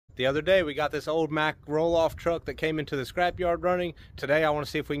The other day we got this old Mack roll-off truck that came into the scrapyard running. Today I want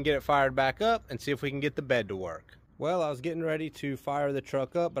to see if we can get it fired back up and see if we can get the bed to work. Well, I was getting ready to fire the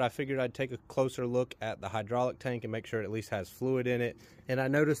truck up, but I figured I'd take a closer look at the hydraulic tank and make sure it at least has fluid in it. And I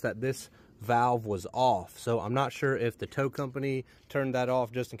noticed that this valve was off, so I'm not sure if the tow company turned that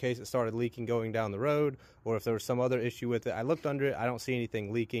off just in case it started leaking going down the road, or if there was some other issue with it. I looked under it, I don't see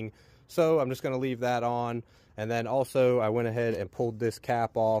anything leaking, so I'm just going to leave that on. And then also I went ahead and pulled this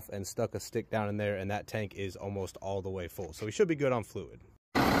cap off and stuck a stick down in there, and that tank is almost all the way full, so we should be good on fluid.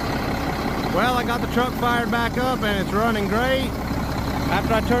 Well, I got the truck fired back up and it's running great.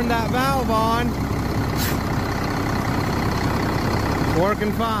 After I turned that valve on, it's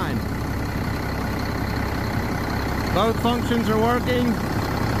working fine. Both functions are working.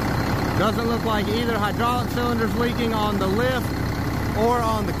 Doesn't look like either hydraulic cylinder's leaking on the lift or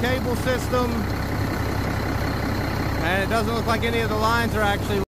on the cable system. And it doesn't look like any of the lines are actually